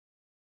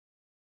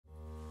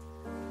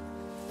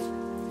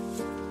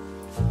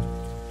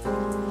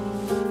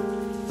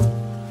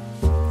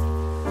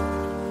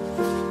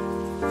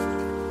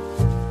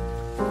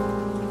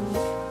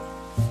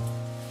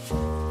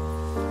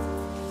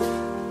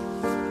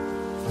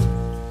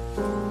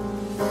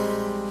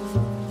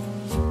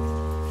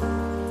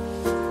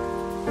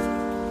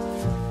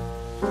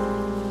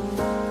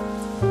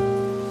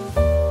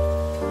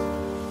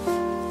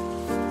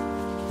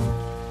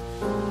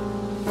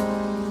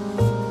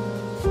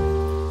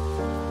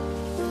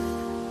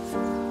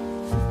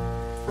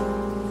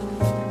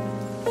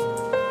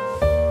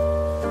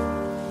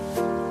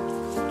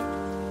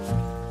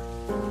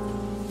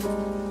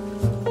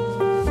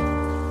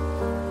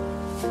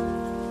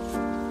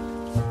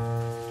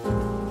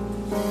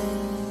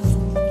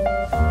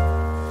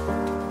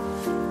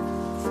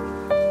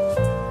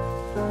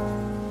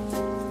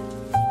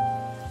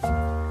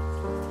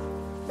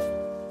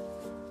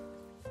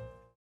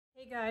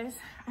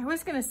I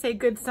was gonna say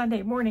good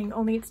Sunday morning,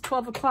 only it's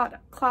 12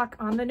 o'clock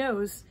on the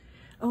nose.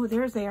 Oh,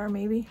 there they are,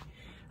 maybe.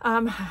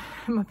 I'm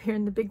up here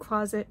in the big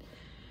closet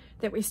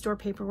that we store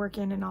paperwork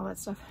in and all that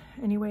stuff.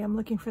 Anyway, I'm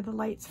looking for the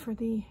lights for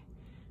the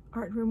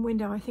art room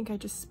window. I think I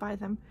just spy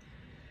them.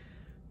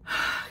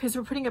 Because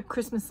we're putting up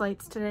Christmas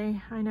lights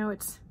today. I know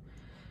it's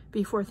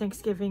before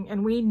Thanksgiving,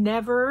 and we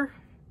never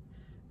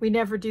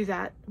do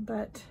that,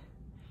 but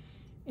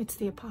it's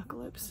the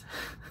apocalypse.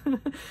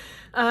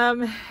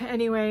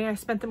 Anyway, I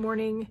spent the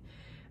morning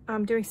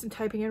doing some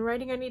typing and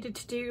writing I needed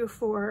to do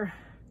for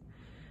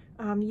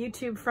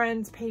YouTube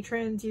friends,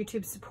 patrons,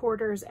 YouTube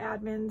supporters,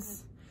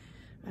 admins,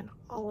 and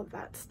all of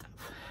that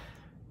stuff.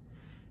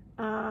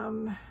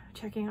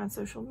 Checking on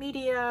social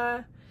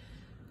media,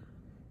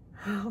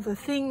 all the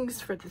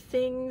things for the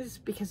things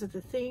because of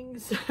the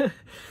things.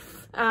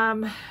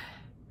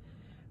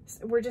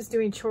 We're just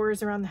doing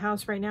chores around the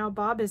house right now.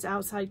 Bob is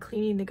outside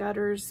cleaning the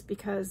gutters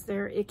because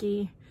they're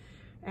icky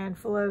and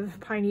full of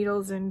pine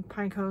needles and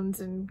pine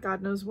cones and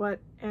God knows what.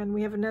 And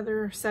we have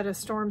another set of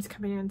storms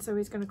coming in, so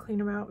he's going to clean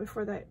them out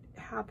before that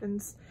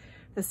happens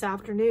this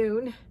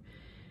afternoon.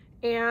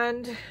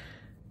 And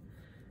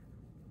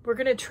we're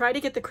going to try to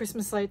get the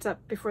Christmas lights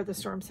up before the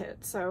storms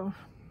hit, so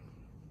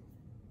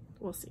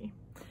we'll see.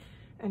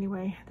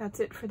 Anyway, that's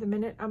it for the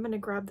minute. I'm going to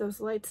grab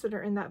those lights that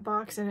are in that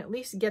box and at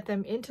least get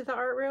them into the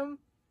art room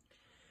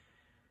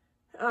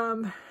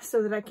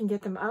so that I can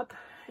get them up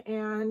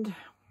and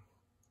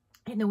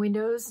in the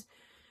windows,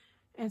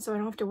 and so I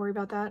don't have to worry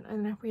about that.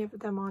 And we have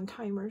them on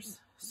timers,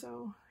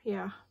 so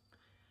yeah.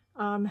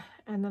 And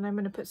then I'm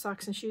going to put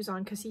socks and shoes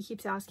on because he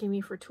keeps asking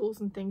me for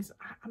tools and things.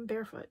 I'm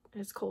barefoot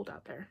and it's cold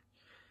out there.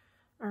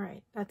 All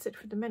right, that's it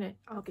for the minute.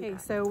 Okay,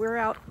 so we're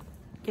out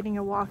getting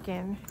a walk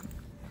in.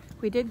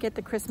 We did get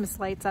the Christmas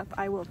lights up.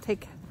 I will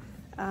take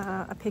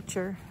a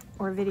picture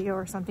or video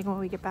or something when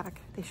we get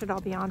back. They should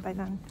all be on by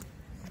then.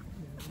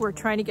 We're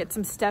trying to get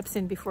some steps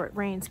in before it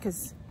rains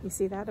because you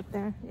see that up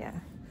there? Yeah,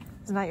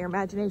 it's not your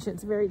imagination.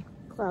 It's very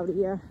cloudy,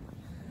 yeah.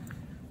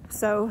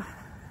 So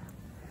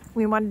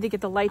we wanted to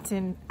get the lights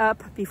in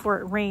up before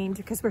it rained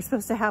because we're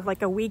supposed to have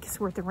like a week's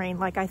worth of rain,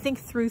 like I think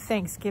through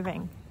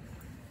Thanksgiving.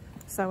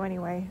 So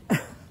anyway,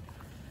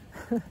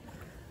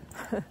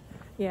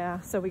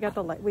 yeah, so we got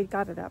the light, we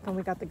got it up and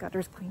we got the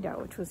gutters cleaned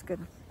out, which was good.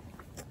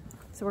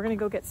 So we're gonna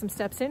go get some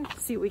steps in,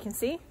 see what we can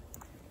see.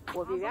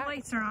 We'll do that. All the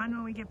lights are on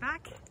when we get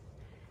back.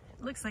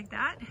 It looks like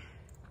that.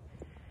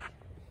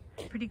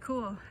 Pretty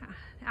cool.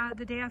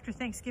 The day after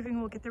Thanksgiving,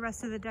 we'll get the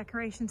rest of the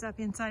decorations up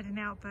inside and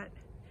out, but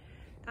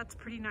that's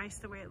pretty nice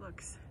the way it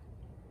looks.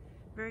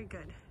 Very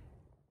good.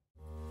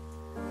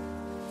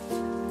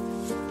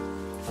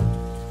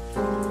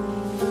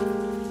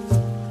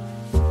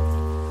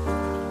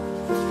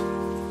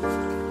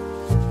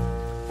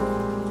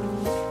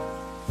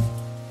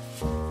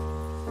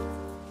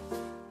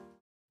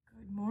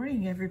 Good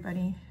morning,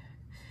 everybody.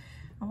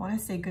 I want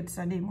to say good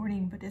Sunday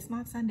morning, but it's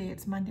not Sunday,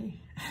 it's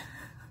Monday.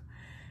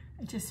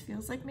 It just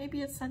feels like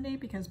maybe it's Sunday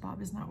because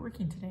Bob is not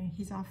working today.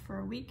 He's off for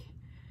a week.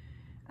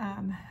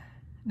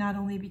 Not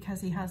only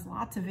because he has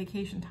lots of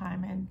vacation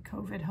time and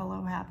COVID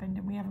hello happened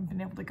and we haven't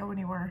been able to go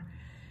anywhere,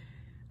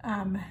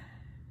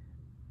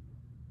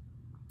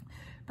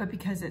 but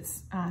because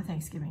it's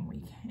Thanksgiving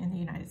week in the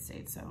United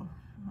States. So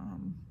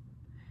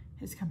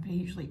his company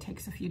usually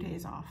takes a few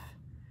days off.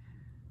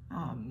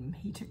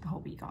 He took the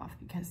whole week off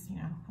because, you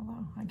know,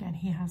 hello, again,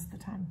 he has the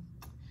time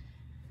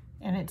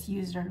and it's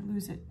use it or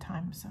lose it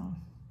time. So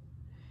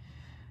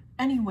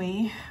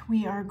anyway,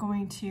 we are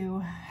going to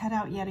head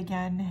out yet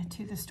again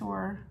to the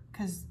store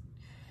because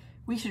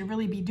we should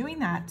really be doing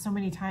that so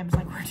many times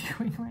like we're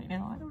doing right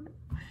now. I don't know.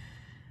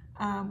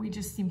 We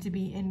just seem to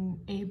be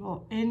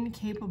incapable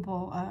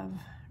of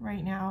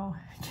right now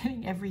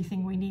getting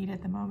everything we need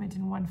at the moment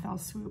in one fell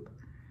swoop.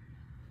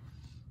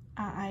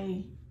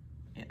 I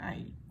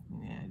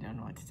don't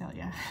know what to tell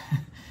you.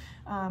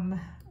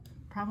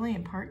 Probably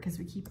in part because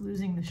we keep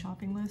losing the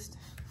shopping list,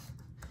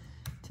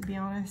 to be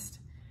honest.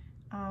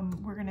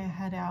 We're gonna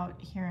head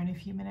out here in a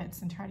few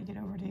minutes and try to get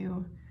over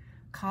to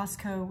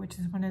Costco, which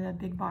is one of the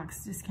big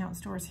box discount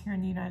stores here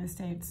in the United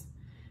States.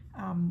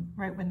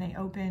 Right when they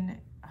open,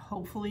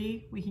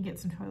 hopefully we can get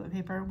some toilet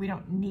paper. We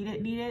don't need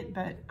it,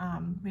 but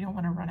we don't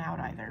want to run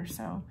out either.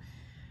 So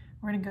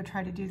we're gonna go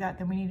try to do that.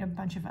 Then we need a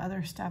bunch of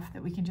other stuff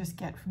that we can just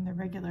get from the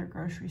regular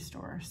grocery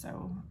store.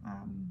 So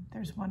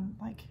there's one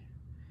like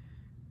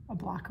a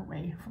block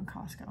away from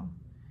Costco.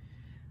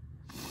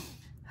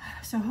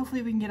 So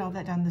hopefully we can get all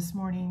that done this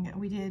morning.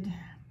 We did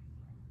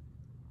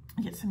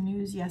get some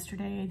news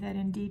yesterday that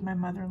indeed my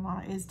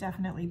mother-in-law is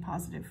definitely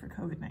positive for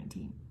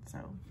COVID-19.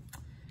 So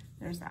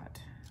there's that.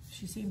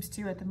 She seems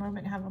to at the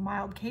moment have a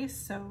mild case,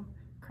 so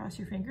cross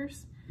your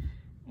fingers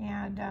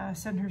and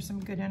send her some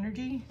good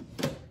energy.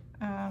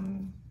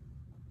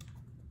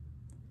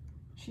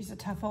 She's a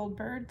tough old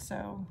bird,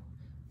 so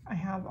I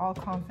have all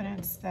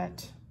confidence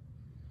that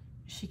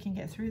she can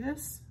get through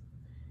this.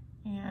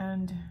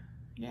 And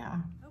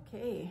yeah.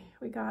 Okay,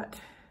 we got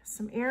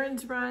some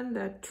errands run.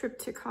 The trip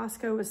to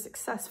Costco was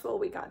successful.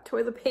 We got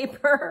toilet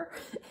paper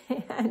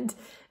and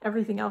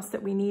everything else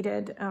that we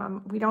needed.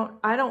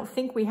 I don't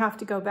think we have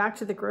to go back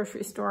to the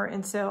grocery store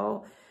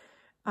until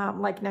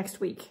like next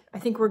week. I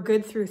think we're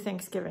good through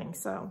Thanksgiving,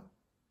 so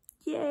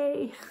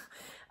yay.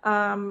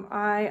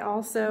 I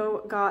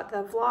also got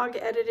the vlog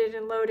edited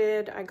and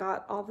loaded. I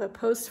got all the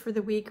posts for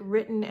the week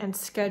written and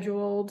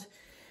scheduled.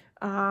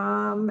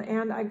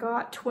 And I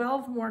got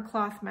 12 more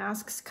cloth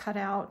masks cut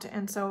out.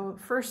 And so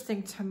first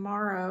thing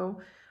tomorrow,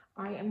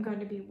 I am going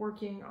to be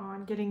working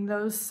on getting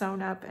those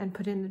sewn up and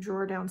put in the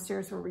drawer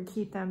downstairs where we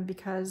keep them,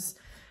 because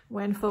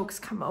when folks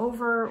come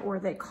over or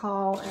they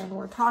call and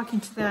we're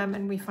talking to them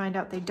and we find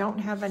out they don't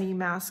have any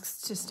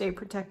masks to stay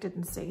protected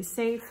and stay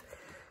safe,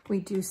 we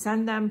do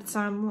send them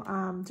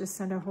some. Just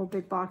send a whole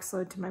big box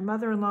load to my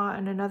mother-in-law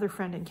and another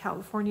friend in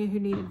California who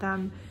needed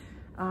them.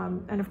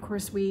 And of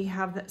course we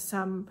have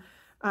some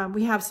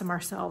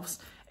ourselves.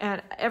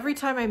 And every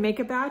time I make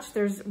a batch,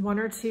 there's one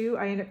or two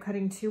I end up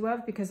cutting 2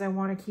 of because I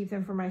want to keep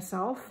them for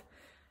myself.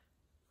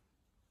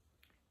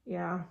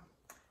 Yeah.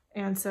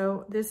 And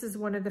so this is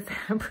one of the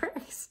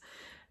fabrics.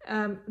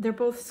 They're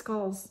both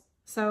skulls.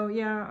 So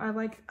yeah,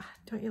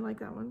 don't you like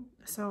that one?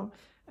 So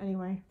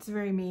anyway, it's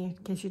very me,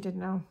 in case you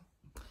didn't know,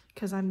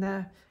 because I'm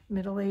the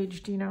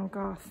middle-aged, you know,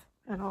 goth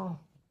and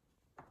all,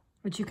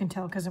 which you can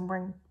tell because I'm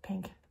wearing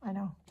pink. I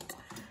know.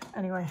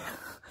 Anyway.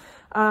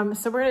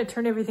 So we're going to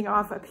turn everything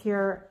off up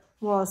here.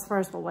 Well, as far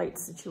as the light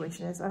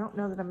situation is, I don't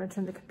know that I'm going to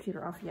turn the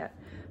computer off yet,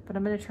 but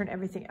I'm going to turn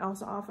everything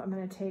else off. I'm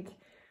going to take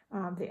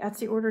the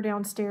Etsy order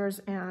downstairs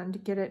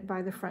and get it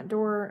by the front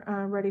door,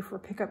 ready for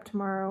pickup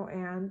tomorrow.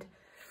 And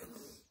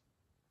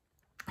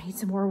I need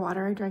some more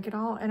water. I drank it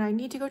all, and I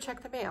need to go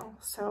check the mail.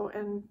 So,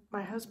 and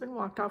my husband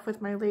walked off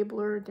with my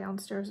labeler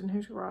downstairs in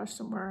his garage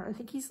somewhere. I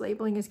think he's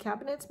labeling his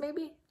cabinets,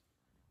 maybe?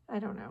 I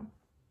don't know.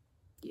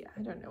 Yeah,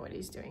 I don't know what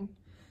he's doing.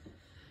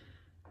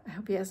 I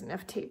hope he has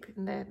enough tape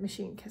in the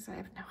machine because I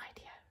have no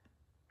idea.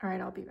 All right,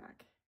 I'll be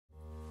back.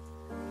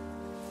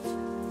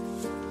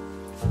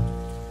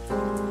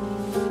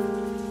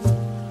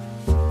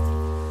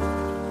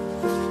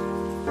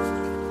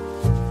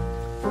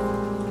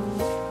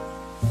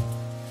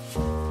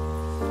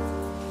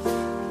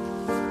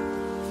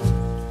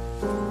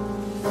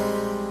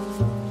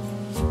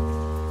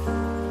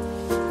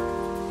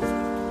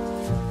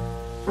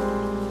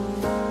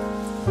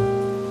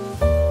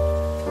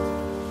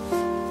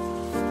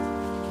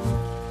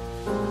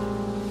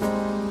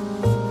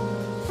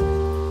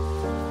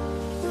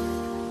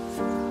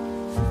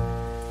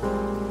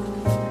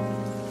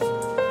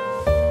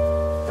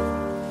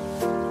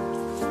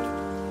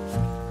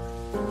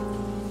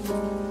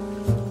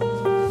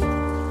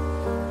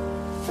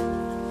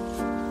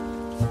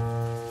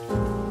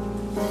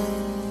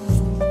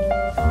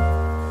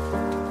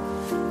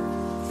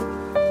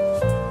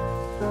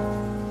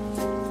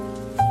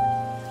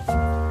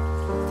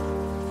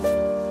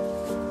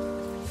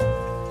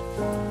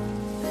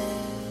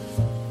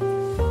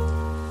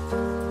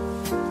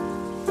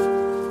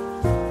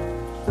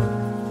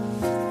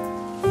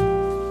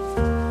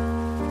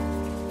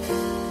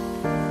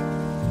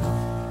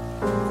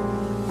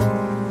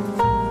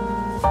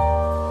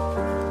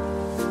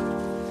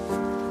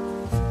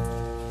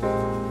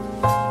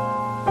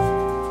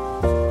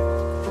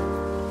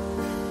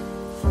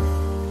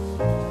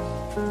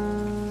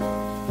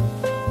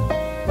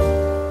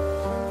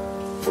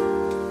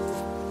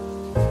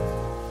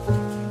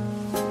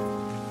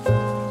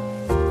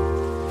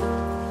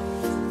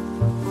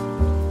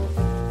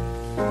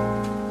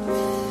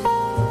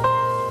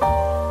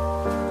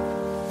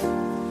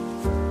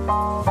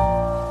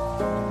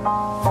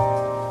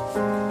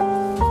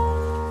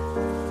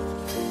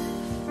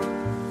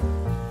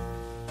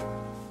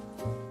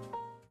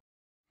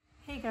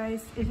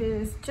 It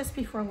is just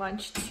before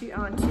lunch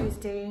on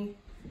Tuesday,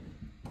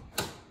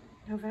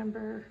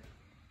 November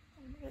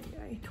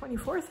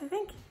 24th, I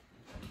think.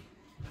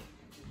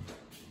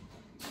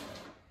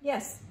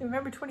 Yes,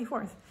 November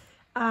 24th.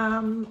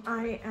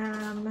 I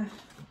am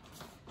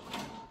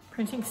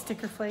printing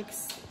sticker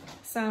flakes.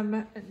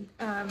 I've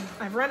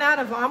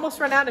almost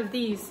run out of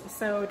these.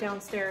 So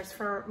downstairs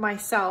for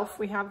myself,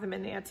 we have them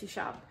in the Etsy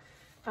shop.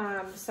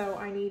 So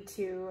I need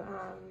to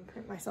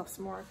print myself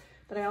some more.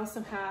 But I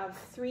also have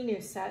 3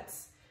 new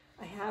sets.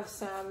 I have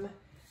some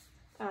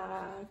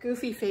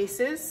Goofy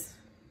faces.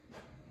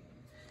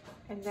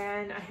 And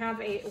then I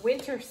have a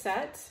winter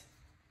set.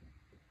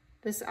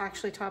 This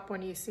actually top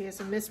one you see is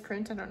a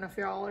misprint. I don't know if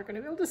y'all are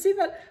gonna be able to see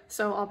that.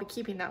 So I'll be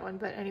keeping that one.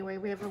 But anyway,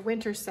 we have a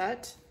winter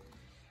set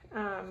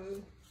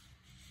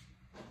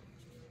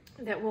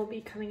that will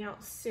be coming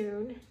out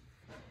soon.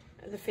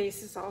 The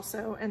faces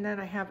also. And then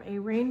I have a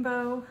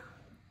rainbow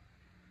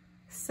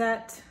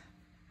set.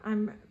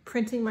 I'm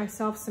printing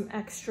myself some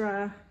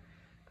extra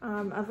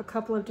of a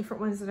couple of different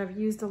ones that I've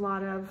used a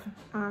lot of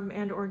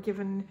and or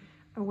given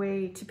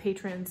away to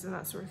patrons and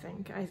that sort of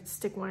thing. I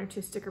stick 1 or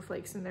 2 sticker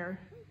flakes in their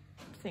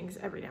things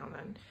every now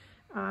and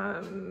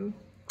then.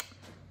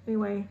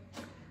 Anyway,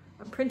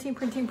 I'm printing.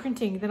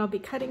 Then I'll be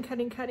cutting.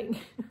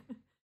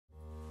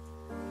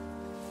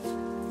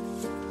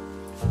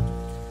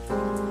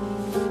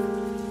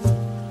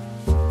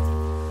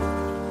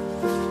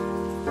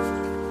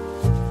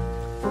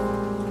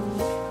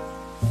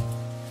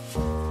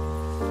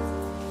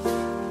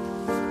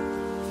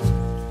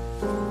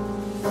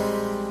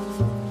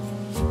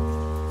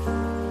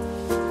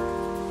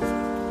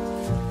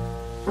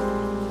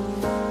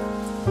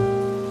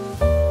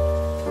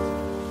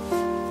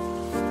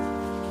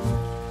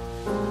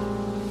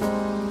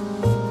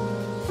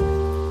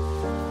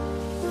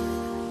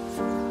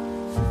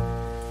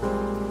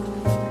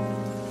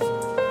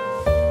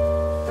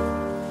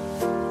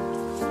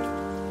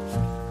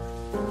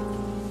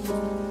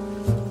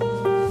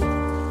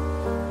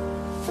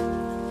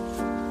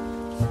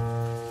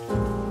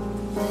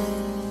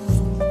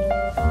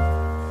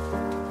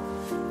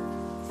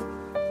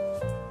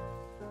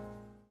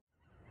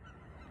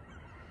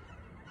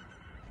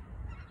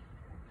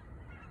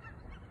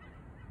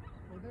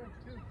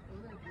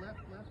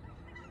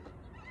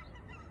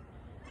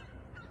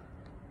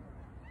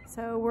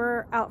 So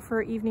we're out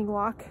for an evening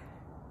walk,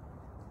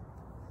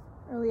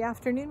 early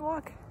afternoon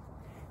walk,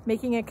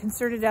 making a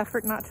concerted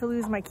effort not to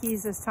lose my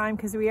keys this time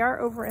because we are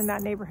over in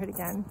that neighborhood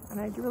again, and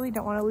I really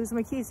don't want to lose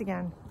my keys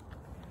again.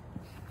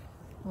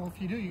 Well,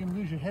 if you do, you're going to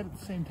lose your head at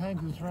the same time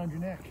because it's around your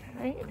neck.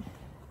 Right?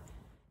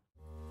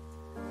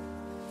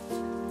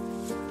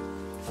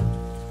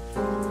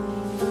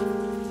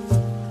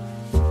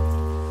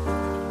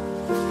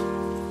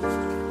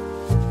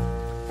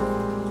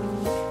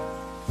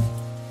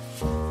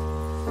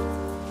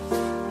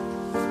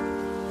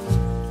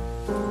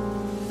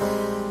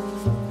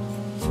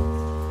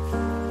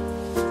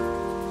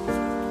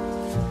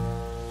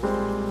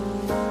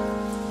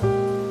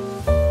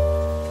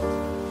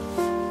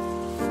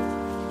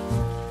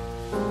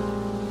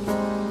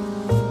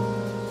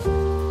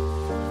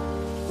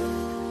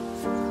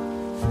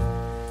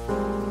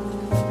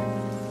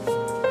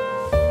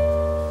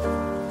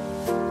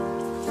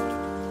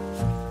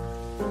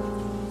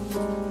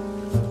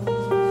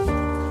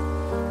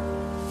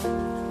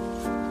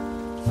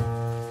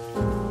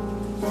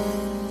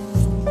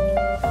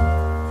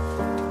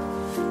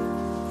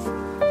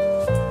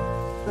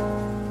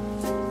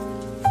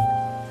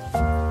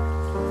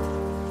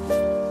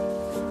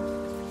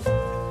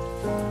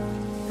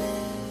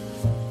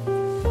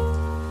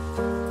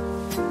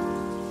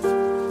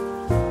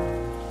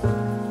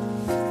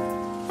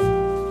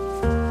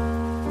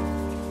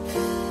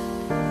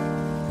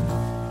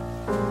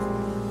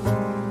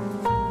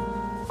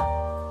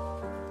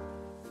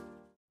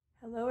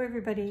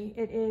 Everybody,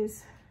 it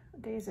is,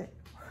 what day is it?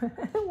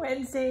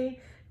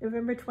 Wednesday,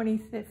 November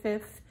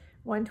 25th,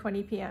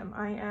 1:20 p.m.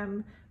 I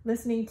am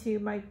listening to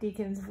Mike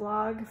Deacon's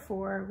vlog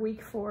for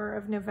week 4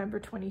 of November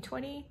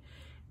 2020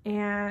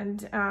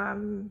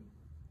 and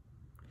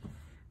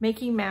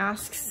making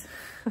masks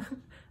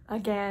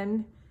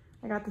again.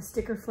 I got the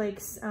sticker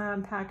flakes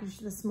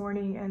packaged this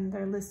morning and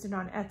they're listed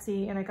on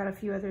Etsy, and I got a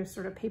few other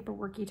sort of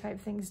paperworky type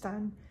things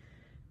done.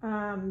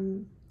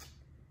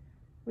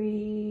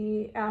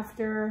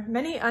 After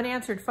many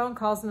unanswered phone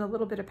calls and a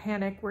little bit of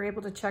panic, we're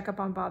able to check up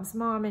on Bob's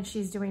mom, and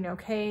she's doing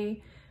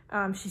okay.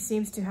 She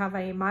seems to have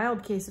a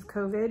mild case of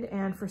COVID,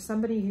 and for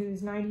somebody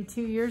who's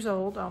 92 years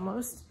old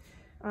almost,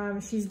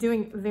 she's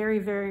doing very,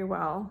 very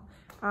well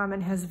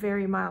and has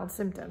very mild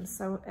symptoms.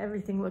 So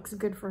everything looks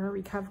good for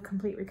her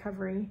complete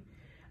recovery.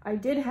 I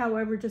did,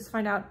 however, just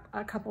find out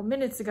a couple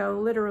minutes ago,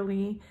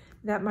 literally,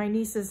 that my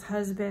niece's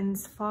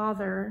husband's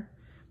father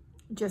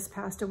just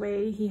passed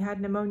away. He had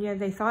pneumonia.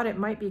 They thought it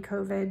might be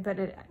COVID, but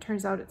it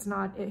turns out it's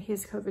not.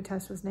 His COVID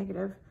test was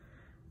negative,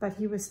 but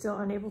he was still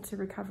unable to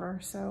recover.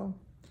 So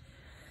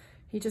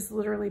he just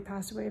literally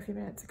passed away a few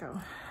minutes ago.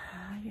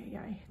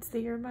 Yeah, it's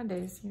the year of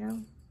Mondays, you know?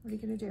 What are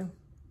you gonna do?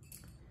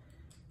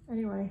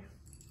 Anyway,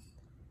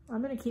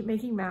 I'm gonna keep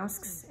making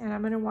masks and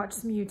I'm gonna watch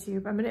some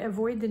YouTube. I'm gonna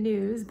avoid the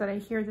news, but I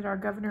hear that our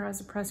governor has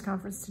a press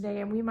conference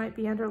today and we might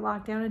be under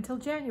lockdown until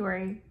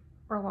January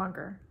or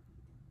longer.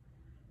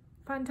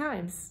 Fun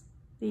times.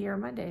 The year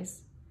of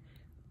Mondays.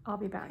 I'll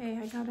be back. Hey,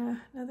 I got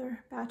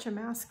another batch of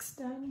masks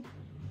done,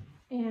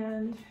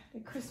 and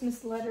the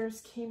Christmas letters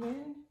came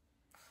in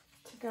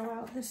to go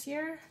out this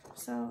year,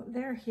 so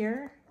they're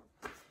here.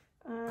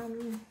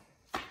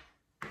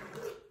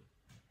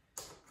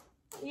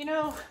 You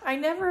know, I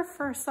never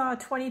foresaw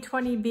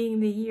 2020 being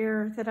the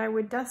year that I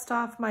would dust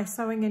off my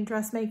sewing and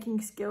dressmaking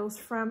skills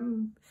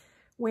from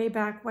way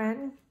back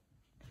when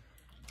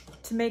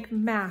to make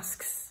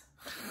masks.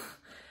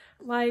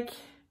 Like,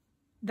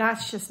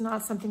 that's just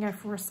not something I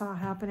foresaw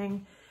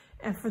happening.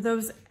 And for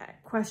those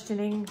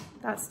questioning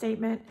that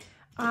statement,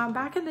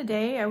 back in the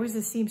day, I was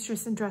a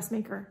seamstress and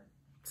dressmaker.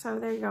 So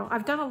there you go.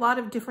 I've done a lot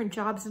of different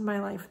jobs in my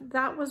life.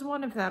 That was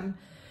one of them.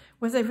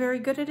 Was I very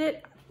good at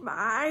it?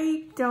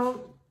 I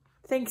don't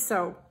think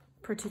so,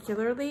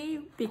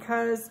 particularly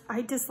because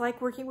I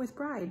dislike working with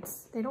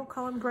brides. They don't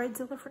call them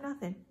bridezilla for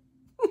nothing.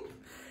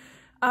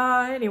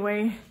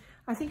 Anyway,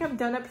 I think I'm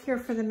done up here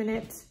for the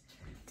minute.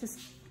 Just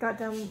got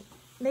done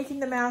making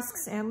the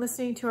masks and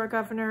listening to our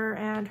governor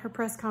and her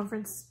press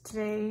conference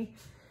today.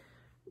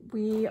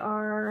 We've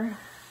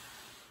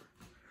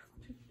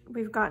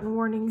gotten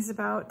warnings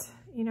about,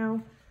 you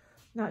know,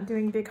 not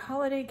doing big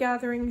holiday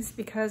gatherings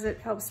because it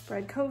helps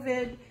spread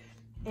COVID,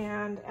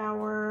 and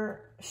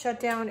our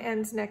shutdown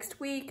ends next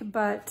week,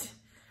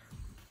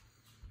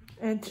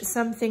 and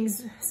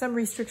some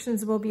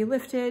restrictions will be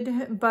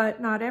lifted, but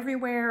not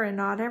everywhere and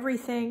not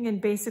everything, and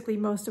basically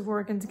most of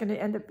Oregon's going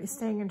to end up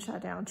staying in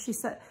shutdown. She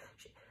said,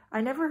 I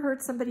never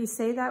heard somebody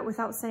say that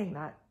without saying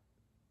that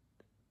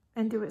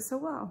and do it so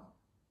well.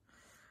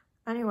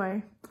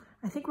 Anyway,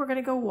 I think we're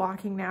gonna go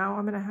walking now.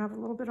 I'm gonna have a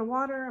little bit of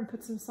water and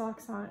put some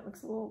socks on. It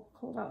looks a little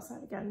cold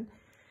outside again.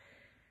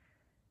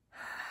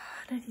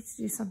 I need to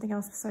do something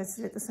else besides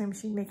sit at the sewing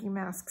machine making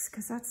masks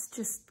because that's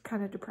just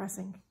kind of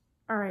depressing.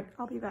 All right,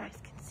 I'll be back. You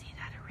guys can see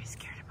that, or we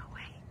scared him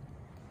away.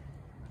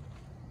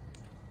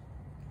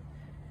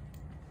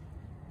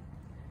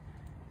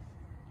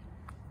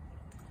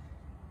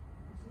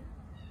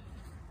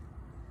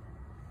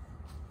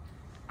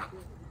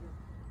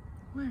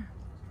 Where?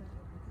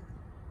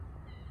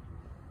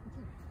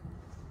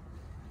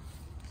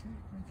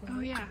 Oh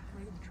yeah.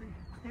 Right in the tree.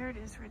 There it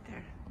is right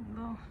there.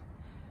 Little,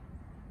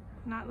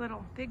 not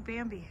little, big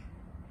Bambi.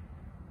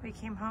 We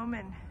came home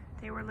and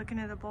they were looking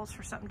at the bowls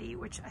for something to eat,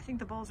 which I think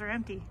the bowls are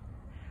empty.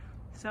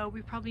 So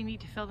we probably need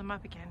to fill them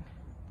up again.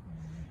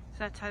 It's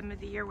that time of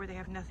the year where they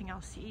have nothing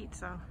else to eat,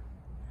 so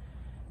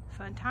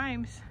fun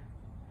times.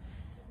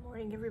 Good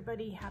morning,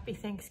 everybody. Happy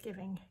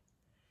Thanksgiving.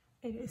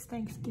 It is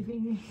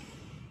Thanksgiving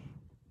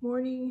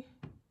morning.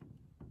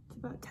 It's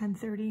about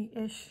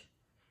 10:30-ish.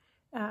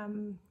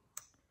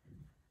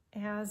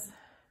 As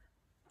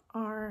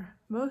are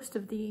most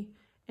of the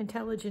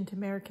intelligent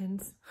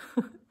Americans.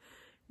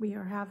 We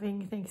are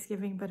having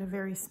Thanksgiving, but a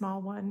very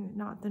small one,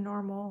 not the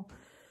normal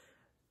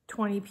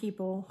 20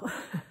 people.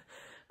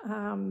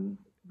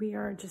 We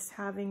are just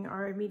having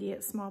our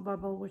immediate small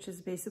bubble, which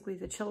is basically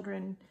the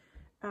children,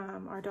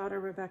 our daughter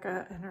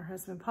Rebecca and her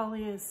husband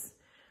Paulius,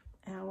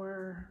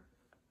 our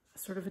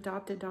sort of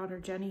adopted daughter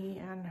Jenny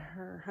and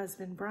her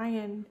husband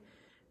Brian,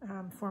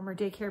 former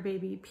daycare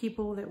baby,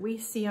 people that we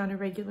see on a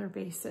regular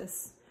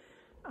basis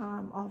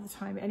all the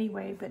time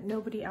anyway, but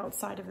nobody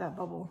outside of that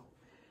bubble.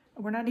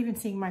 We're not even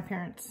seeing my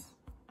parents,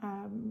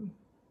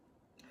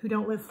 who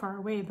don't live far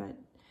away, but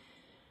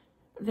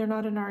they're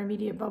not in our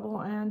immediate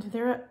bubble, and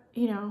they're,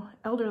 you know,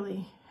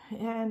 elderly,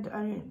 and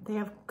they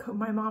have,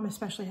 my mom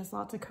especially has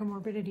lots of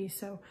comorbidities,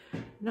 so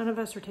none of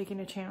us are taking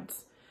a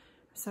chance.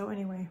 So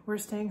anyway, we're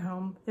staying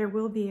home. There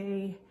will be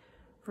a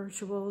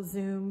virtual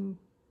Zoom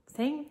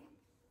thing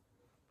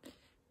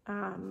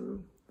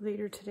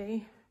later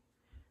today,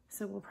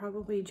 so we'll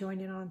probably join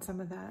in on some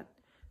of that.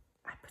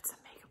 I put some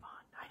makeup on,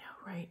 I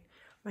know, right?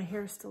 My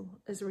hair still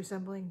is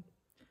resembling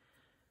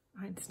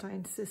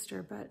Einstein's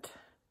sister, but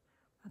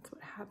that's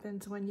what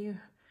happens when you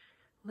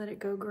let it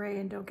go gray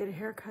and don't get a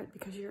haircut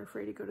because you're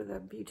afraid to go to the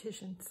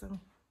beautician. So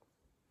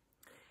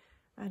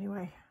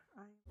anyway,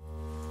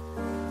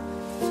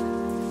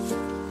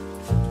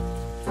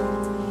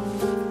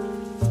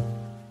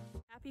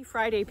 happy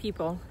Friday,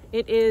 people.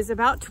 It is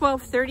about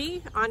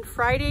 12:30 on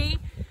Friday,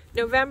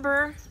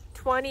 November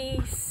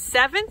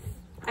 27th,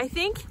 I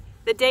think,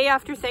 the day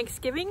after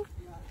Thanksgiving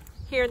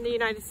here in the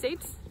United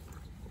States.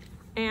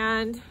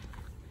 And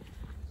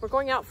we're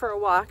going out for a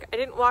walk. I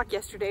didn't walk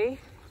yesterday.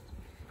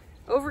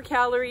 Over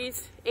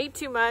calories, ate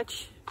too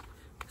much.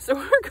 So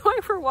we're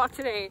going for a walk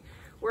today.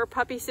 We're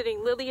puppy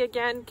sitting Lily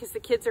again because the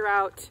kids are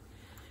out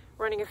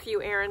running a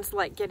few errands,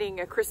 like getting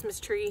a Christmas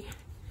tree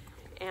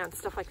and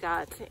stuff like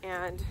that.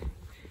 And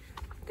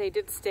they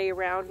did stay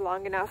around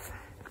long enough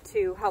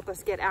to help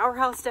us get our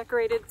house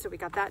decorated. So we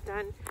got that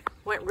done.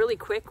 Went really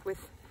quick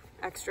with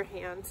extra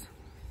hands.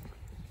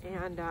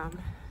 And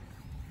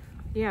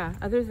yeah,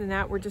 other than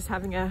that, we're just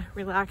having a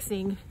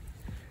relaxing,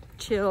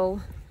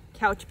 chill,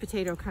 couch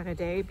potato kind of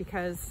day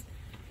because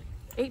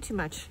I ate too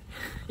much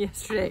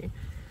yesterday.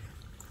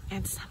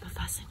 And some of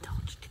us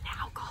indulged in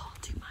alcohol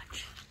too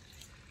much.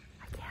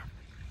 Again,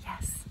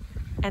 yes.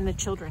 And the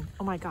children,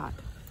 oh my God.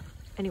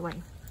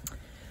 Anyway,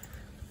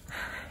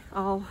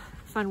 all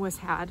fun was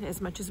had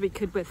as much as we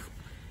could with,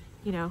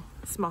 you know,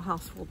 a small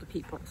household of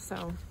people.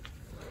 So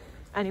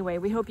anyway,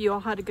 we hope you all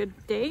had a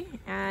good day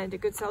and a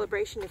good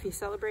celebration if you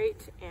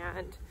celebrate.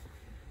 And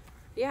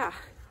yeah,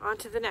 on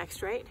to the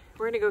next, right?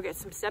 We're gonna go get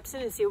some steps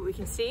in and see what we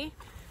can see.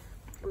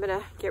 I'm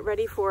gonna get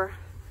ready for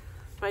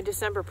my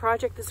December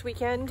project this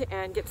weekend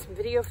and get some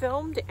video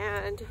filmed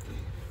and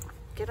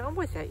get on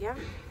with it, yeah?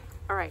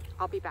 All right,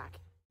 I'll be back.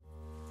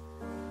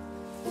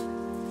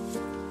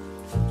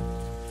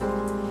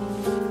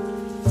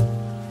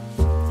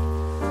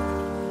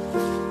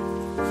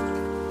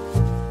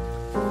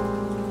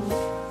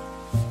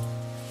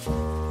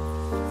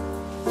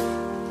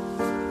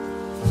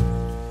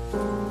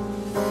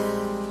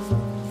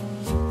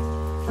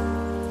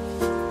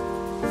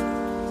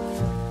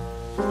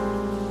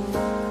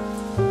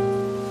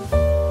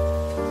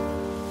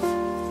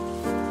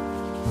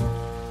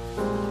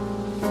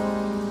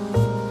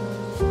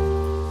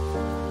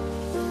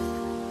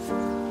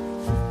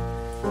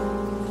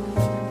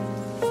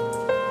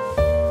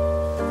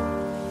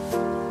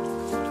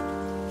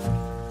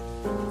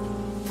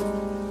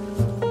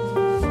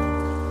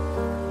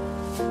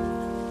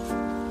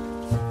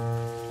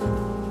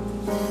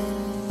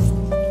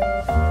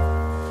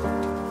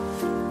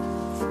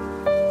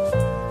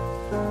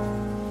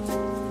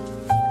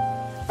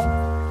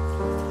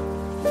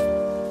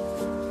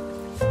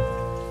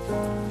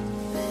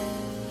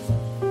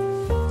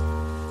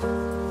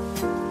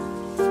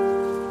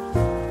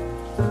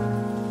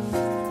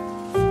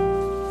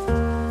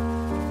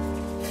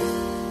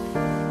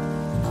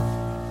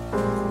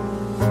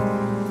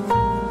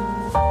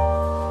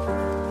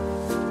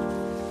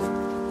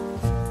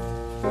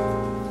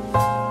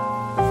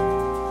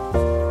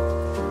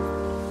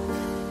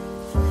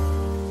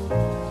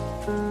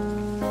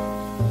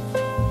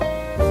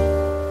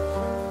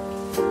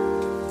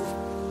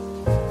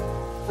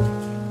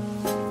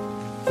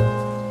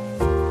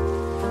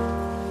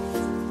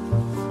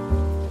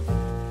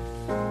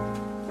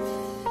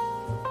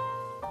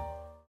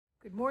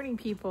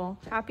 people.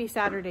 Happy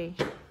Saturday.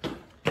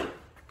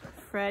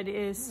 Fred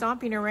is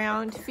stomping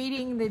around,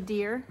 feeding the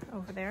deer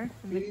over there.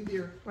 Feeding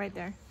deer. Right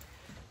there.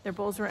 Their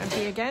bowls were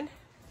empty again.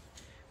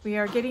 We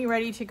are getting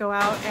ready to go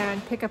out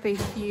and pick up a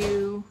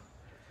few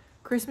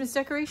Christmas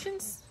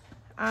decorations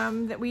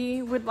that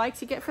we would like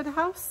to get for the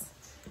house.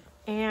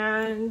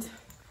 And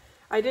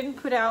I didn't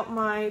put out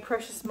my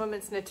Precious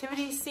Moments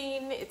nativity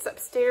scene. It's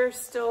upstairs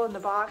still in the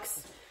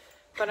box,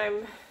 but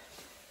I'm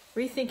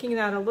rethinking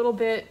that a little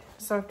bit.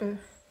 So I have to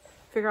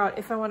figure out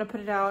if I want to put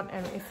it out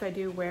and if I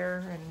do, where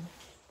and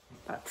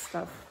that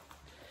stuff.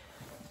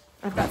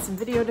 I've got some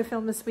video to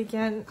film this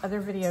weekend, other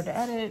video to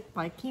edit,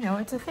 like, you know,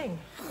 it's a thing.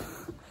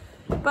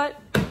 But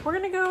we're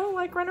gonna go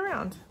like run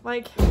around,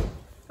 like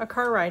a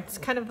car ride. It's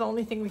kind of the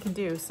only thing we can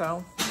do.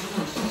 So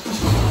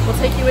we'll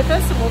take you with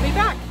us and we'll be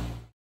back.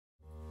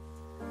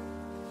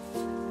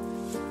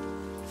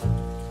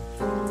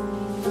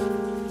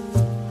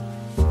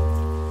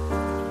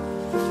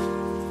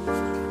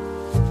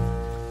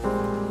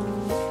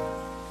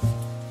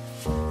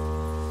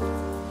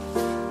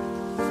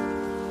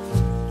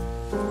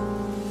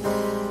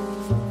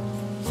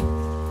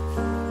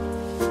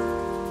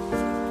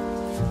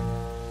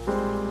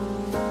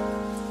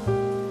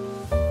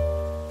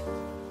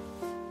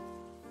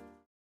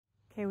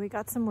 We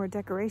got some more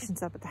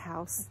decorations up at the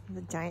house.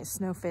 The giant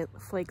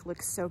snowflake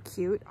looks so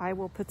cute. I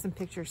will put some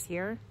pictures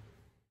here.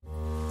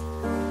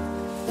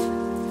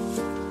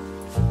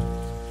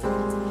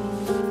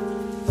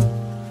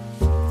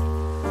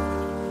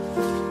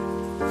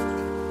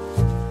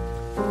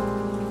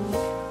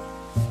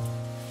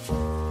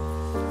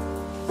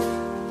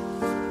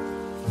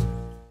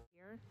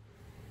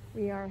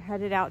 We are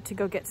headed out to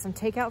go get some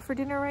takeout for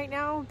dinner right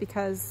now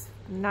because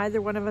neither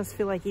one of us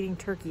feel like eating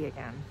turkey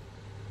again.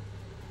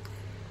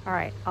 All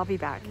right, I'll be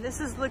back.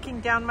 This is looking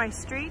down my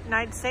street, and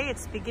I'd say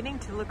it's beginning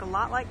to look a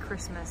lot like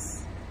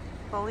Christmas.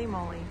 Holy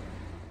moly.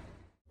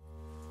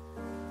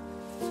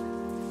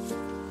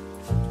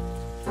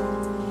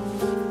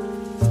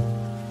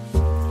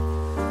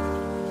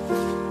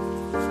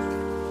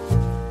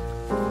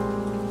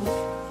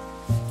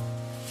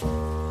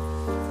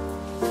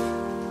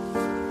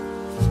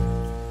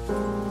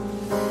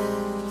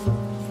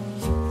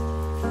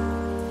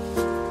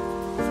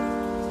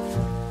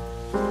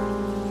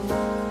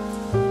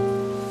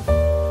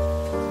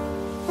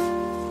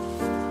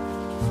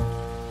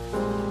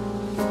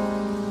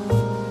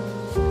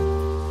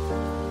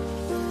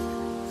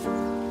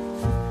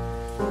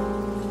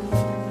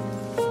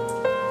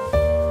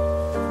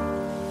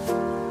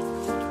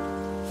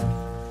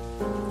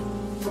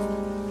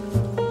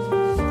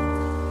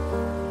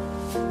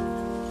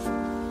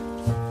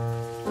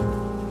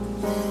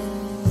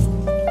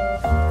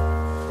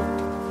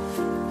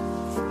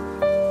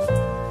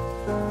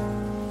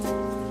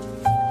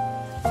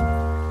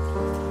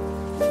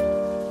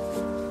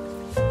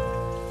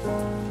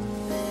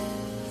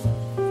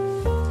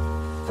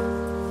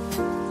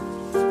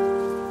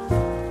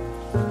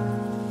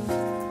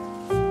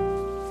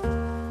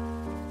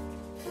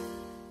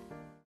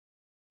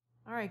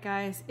 All right,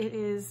 guys, it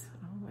is,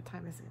 oh, what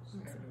time is it?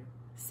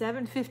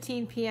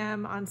 7:15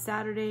 p.m. on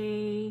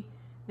Saturday,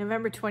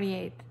 November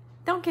 28th.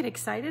 Don't get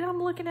excited.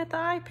 I'm looking at the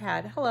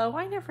iPad. Hello,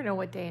 I never know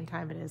what day and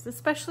time it is,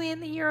 especially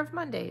in the year of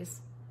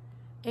Mondays,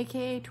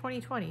 aka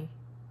 2020.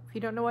 If you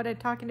don't know what I'm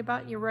talking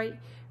about, you're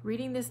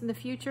reading this in the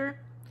future,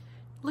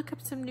 look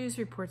up some news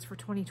reports for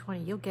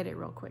 2020. You'll get it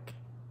real quick.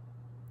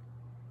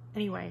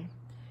 Anyway,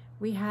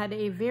 we had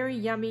a very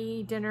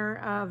yummy dinner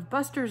of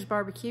Buster's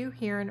Barbecue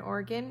here in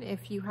Oregon.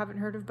 If you haven't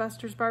heard of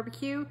Buster's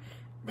Barbecue,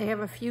 they have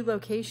a few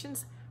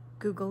locations.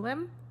 Google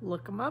them,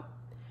 look them up.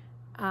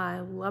 I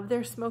love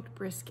their smoked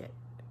brisket.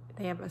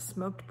 They have a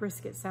smoked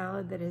brisket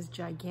salad that is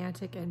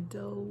gigantic and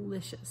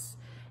delicious.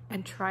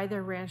 And try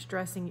their ranch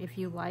dressing if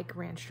you like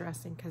ranch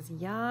dressing, because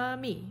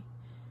yummy.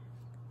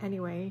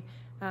 Anyway,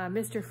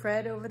 Mr.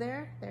 Fred over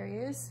there he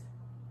is.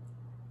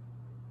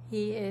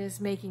 He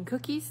is making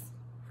cookies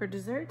for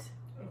dessert.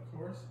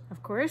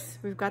 Of course.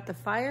 We've got the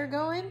fire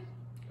going.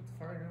 Got the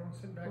fire going,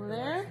 sit back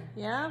there.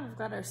 Yeah, we've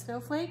got our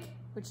snowflake,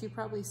 which you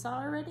probably saw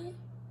already.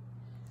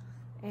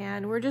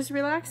 And we're just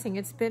relaxing.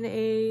 It's been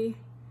a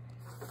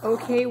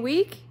okay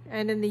week.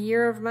 And in the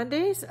year of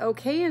Mondays,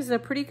 okay is a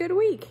pretty good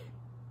week.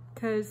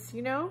 Because,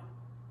 you know,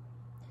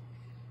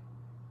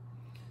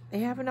 they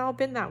haven't all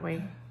been that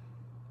way.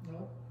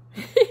 No.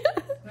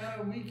 It's not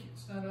a week.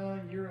 It's not a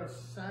year of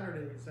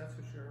Saturdays, that's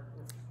for sure,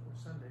 or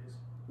Sundays.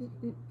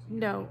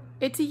 No,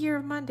 it's a year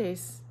of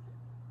Mondays.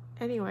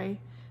 Anyway,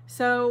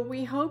 so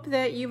we hope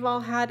that you've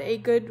all had a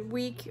good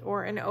week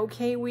or an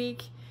okay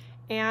week.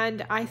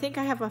 And I think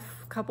I have a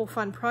couple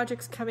fun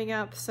projects coming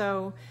up.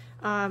 So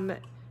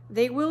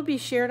they will be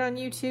shared on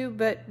YouTube,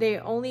 but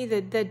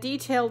the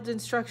detailed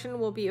instruction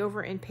will be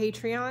over in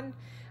Patreon.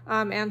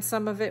 And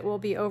some of it will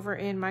be over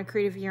in My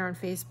Creative Year on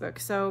Facebook.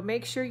 So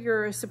make sure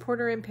you're a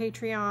supporter in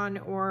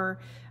Patreon or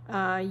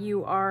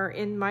you are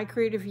in My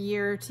Creative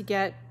Year to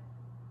get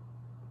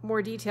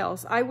more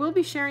details. I will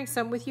be sharing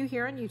some with you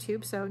here on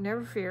YouTube, so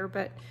never fear,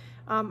 but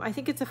I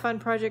think it's a fun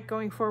project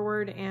going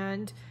forward,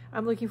 and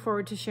I'm looking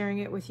forward to sharing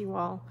it with you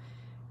all.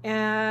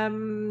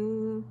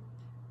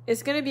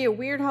 It's going to be a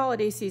weird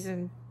holiday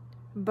season,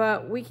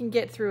 but we can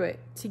get through it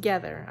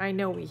together. I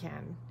know we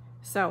can.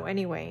 So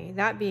anyway,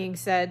 that being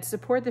said,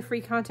 support the free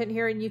content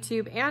here on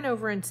YouTube and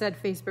over in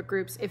said Facebook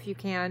groups if you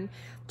can.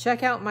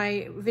 Check out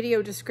my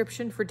video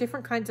description for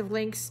different kinds of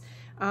links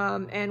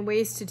and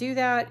ways to do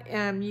that.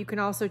 You can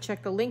also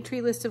check the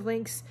Linktree list of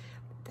links.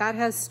 That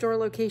has store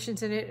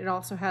locations in it. It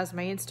also has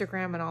my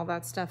Instagram and all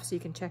that stuff, so you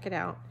can check it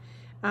out.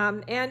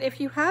 And if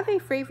you have a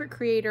favorite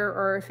creator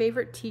or a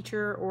favorite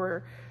teacher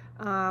or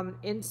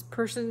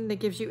person that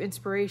gives you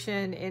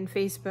inspiration in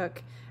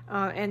Facebook,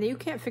 and you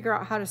can't figure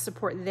out how to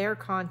support their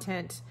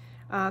content,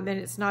 and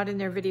it's not in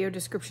their video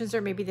descriptions,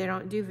 or maybe they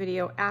don't do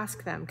video,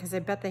 ask them, because I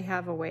bet they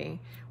have a way,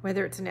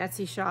 whether it's an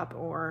Etsy shop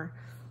or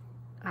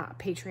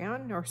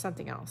Patreon or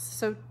something else.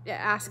 So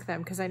ask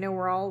them, because I know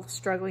we're all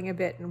struggling a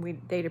bit,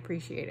 and they'd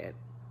appreciate it.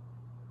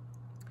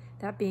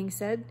 That being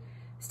said,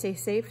 stay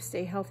safe,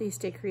 stay healthy,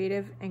 stay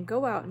creative, and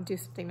go out and do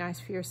something nice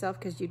for yourself,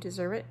 because you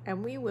deserve it.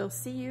 And we will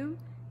see you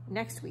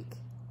next week.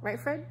 Right,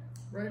 Fred?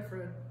 Right,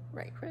 Fred.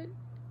 Right, Fred.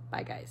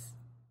 Bye, guys.